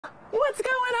What's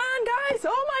going on, guys?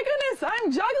 Oh my goodness,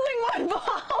 I'm juggling one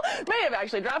ball. May have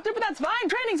actually dropped it, but that's fine.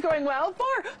 Training's going well for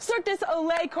Cirque Du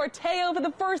Soleil Corteo for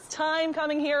the first time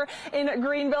coming here in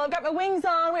Greenville. I've got my wings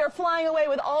on. We are flying away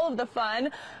with all of the fun.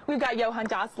 We've got Johan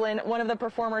Doslin, one of the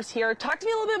performers here. Talk to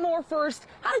me a little bit more first.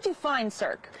 How did you find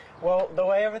Cirque? Well, the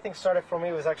way everything started for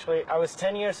me was actually, I was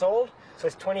 10 years old, so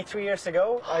it's 23 years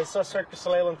ago. I saw Cirque Du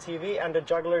Soleil on TV, and the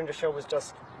juggler in the show was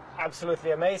just absolutely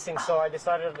amazing. So I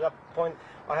decided at that point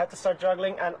I had to start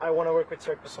juggling, and I want to work with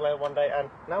Cirque Du Soleil one day, and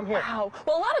now I'm here. Wow.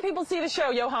 Well, a lot of people see the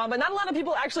show, Johan, but not a lot of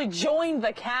people actually join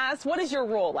the cast. What is your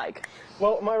role like?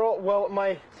 Well,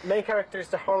 my main character is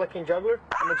the Harlequin juggler.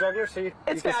 I'm a juggler, so you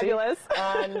it's can fabulous. See.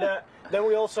 And then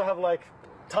we also have like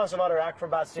tons of other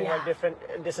acrobats doing like different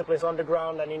disciplines on the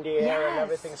ground and in the air and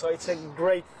everything. So it's a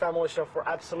great family show for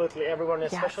absolutely everyone,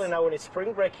 especially now when it's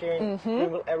spring break here in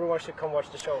Greenville. Everyone should come watch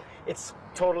the show. It's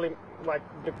totally like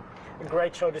a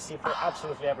great show to see for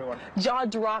absolutely everyone.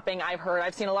 Jaw-dropping, I've heard.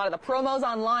 I've seen a lot of the promos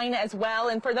online as well.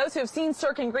 And for those who have seen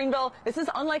Cirque in Greenville, this is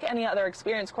unlike any other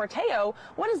experience. Corteo,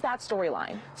 what is that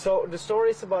storyline? So the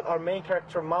story is about our main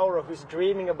character, Mauro, who's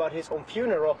dreaming about his own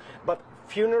funeral, but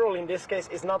funeral in this case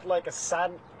is not like a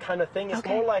sad kind of thing. It's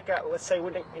more like a, let's say,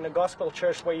 in a gospel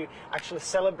church where you actually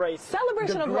celebrate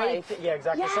celebration of life. Yeah,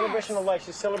 exactly. Celebration of life.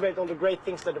 You celebrate all the great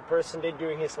things that the person did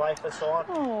during his life and so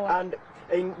on. And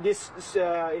in this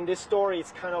story,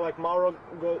 it's kind of like Mauro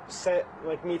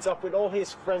meets up with all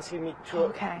his friends he meets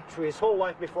through his whole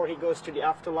life before he goes to the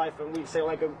afterlife, and we say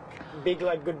like a big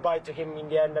goodbye to him in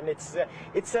the end. And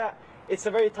it's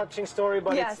a very touching story,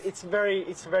 but it's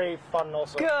very fun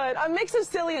also. Good. A mix of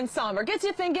silly and somber. Gets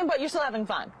you thinking, but you're still having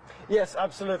fun. Yes,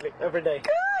 absolutely. Every day.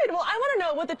 Good. Well, I want to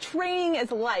know what the training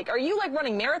is like. Are you like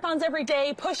running marathons every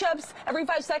day, push-ups every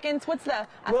 5 seconds? What's the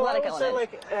athletic element? Well, I would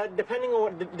say depending on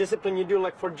what discipline you do,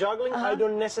 like for juggling, I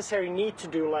don't necessarily need to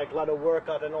do like a lot of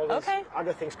workout and all these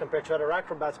other things compared to other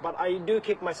acrobats, but I do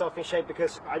keep myself in shape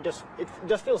because it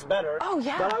just feels better. Oh,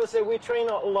 yeah. But I would say we train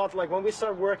a lot. Like when we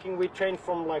start working, we train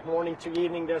from like morning to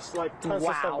evening. There's like tons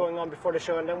of stuff going on before the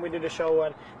show, and then we do the show,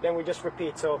 and then we just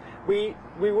repeat. So we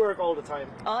work all the time.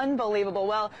 Unbelievable.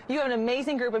 Well, you have an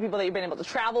amazing group of people that you've been able to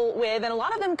travel with, and a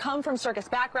lot of them come from circus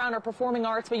background or performing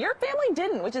arts, but your family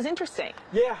didn't, which is interesting.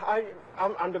 Yeah,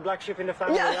 I'm the black sheep in the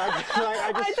family. Yeah.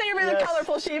 I'd say you're the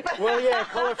colorful sheep. Well, yeah,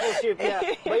 colorful sheep,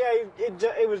 yeah. But yeah,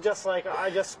 it was just like, I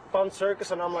just found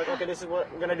circus, and I'm like, okay, this is what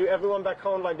I'm going to do. Everyone back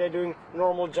home, like, they're doing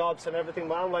normal jobs and everything,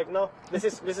 but I'm like, no, this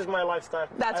is my lifestyle.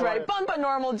 That's right, bump a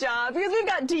normal job, because we've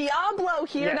got Diablo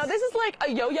here. Yes. Now, this is like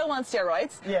a yo-yo on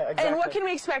steroids. Yeah, exactly. And what can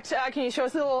we expect? Can you show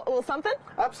us a little something?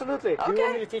 Absolutely. Okay. Do you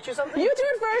want me to teach you something? You do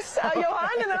it first, Johan,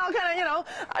 and then I'll kind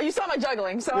of, you saw my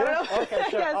juggling, so I don't know. Okay,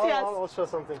 sure. Yes. I'll show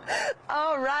something.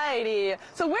 All righty.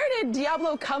 So where did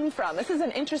Diablo come from? This is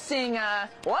an interesting,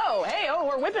 whoa, hey,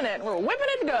 we're whipping it. We're whipping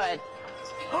it good.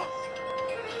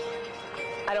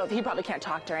 He probably can't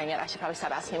talk during it. I should probably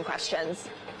stop asking him questions.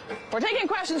 We're taking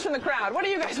questions from the crowd. What do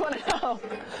you guys want to know?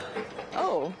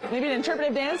 Oh, maybe an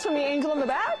interpretive dance from the angel in the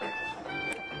back?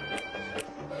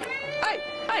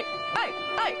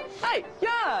 Hey,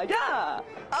 yeah.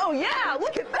 Oh, yeah,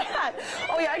 look at that.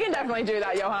 Oh, yeah, I can definitely do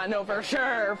that, Johan. No, for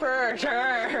sure.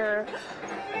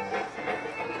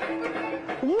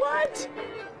 What?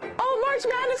 Oh, March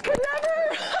Madness could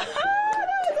never.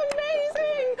 That was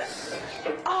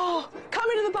amazing. Oh,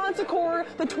 coming to the Bon Secours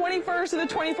the 21st and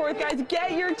the 24th, guys.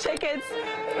 Get your tickets.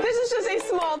 This is just a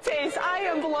small taste. I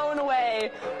am blown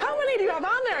away. How many do you have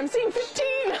on there? I'm seeing 15.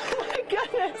 Oh, my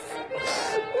goodness.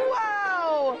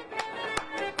 Wow.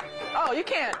 Oh, you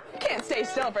can't stay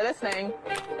still for this thing.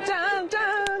 Dun,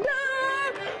 dun,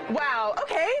 dun. Wow,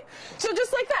 okay. So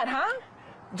just like that, huh?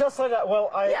 Just like that.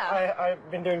 Well, I've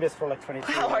been doing this for like 22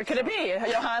 years. How hard could it be,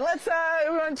 Johan? Let's,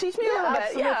 you want to teach me a little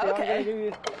bit? Yeah,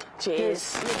 okay. Jeez.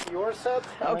 This is your set.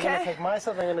 I'm going to take my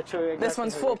set. I'm going to show you exactly. This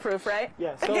one's foolproof, right?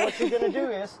 Yeah. So what you're going to do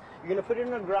is, you're going to put it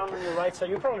on the ground on your right side.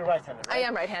 You're probably right-handed, right? I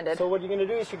am right-handed. So what you're going to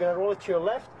do is you're going to roll it to your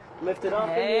left, lift it up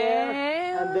in the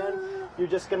air, and then you're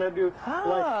just going to do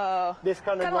like this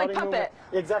kind of like puppet. movement.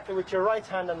 Exactly, with your right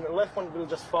hand, and the left one will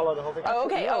just follow the whole thing. Oh,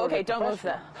 okay. Okay. Don't move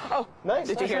that. Oh, nice.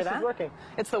 Did you hear that? It's working.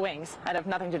 It's the wings. I have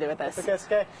nothing to do with this.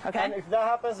 Okay. And if that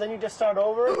happens, then you just start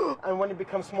over, and when it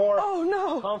becomes more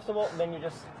comfortable, then you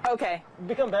just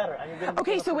become better. And you're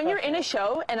okay, so when you're in a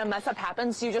show and a mess up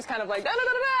happens, you just kind of like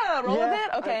roll a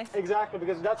bit. Okay. Exactly,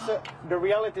 because that's the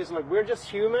reality is like we're just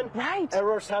human. Right.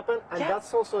 Errors happen, and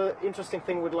that's also an interesting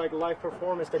thing with like live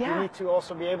performance that you need to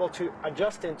also be able to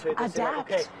adjust into it and say, like,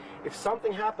 Adapt. okay, if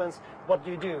something happens, what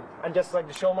do you do? And just like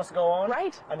the show must go on.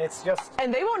 Right. And it's just...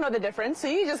 And they won't know the difference, so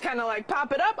you just kind of like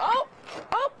pop it up. Oh,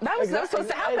 that was supposed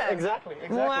to happen. Exactly.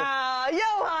 Wow,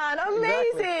 Johan,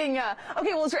 amazing. Exactly.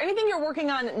 Okay, well, is there anything you're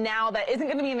working on now that isn't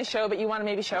going to be in the show, but you want to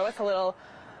maybe show us a little,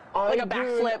 like a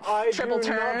backflip, triple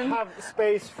turn? I do not have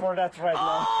space for that right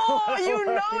now. Oh, you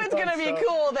know it's going to be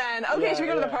cool then. Okay, Yeah, should we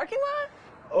go to the yeah. parking lot?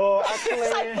 Oh, actually,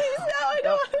 It's like, please, no, I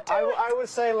don't want to do it. I would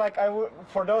say, like,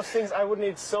 for those things, I would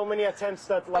need so many attempts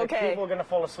that, like, people are gonna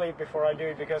fall asleep before I do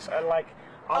it, because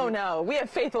Oh no, we have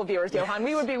faithful viewers, Johan.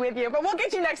 We would be with you, but we'll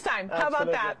get you next time. How about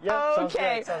Absolutely. that? Yeah,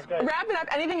 okay. sounds great. Wrapping up,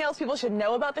 anything else people should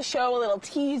know about the show? A little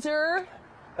teaser?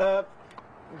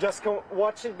 Just go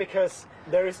watch it, because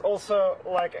there is also,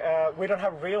 like, we don't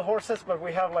have real horses, but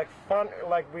we have, like, fun,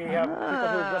 like, we have people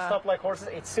who dress up like horses.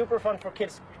 It's super fun for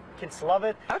kids. Kids love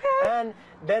it. Okay. And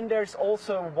then there's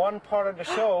also one part of the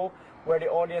show where the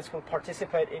audience will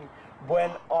participate in when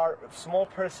our small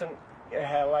person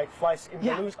like flies in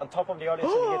balloons on top of the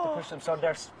audience and you get to push them. So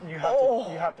you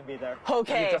have to be there.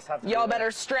 Okay, y'all there. better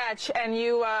stretch, and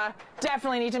you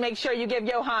definitely need to make sure you give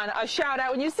Johan a shout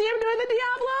out when you see him doing the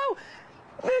Diablo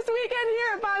this weekend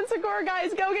here at Bon Secours,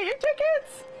 guys. Go get your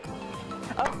tickets.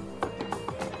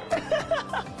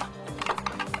 Oh.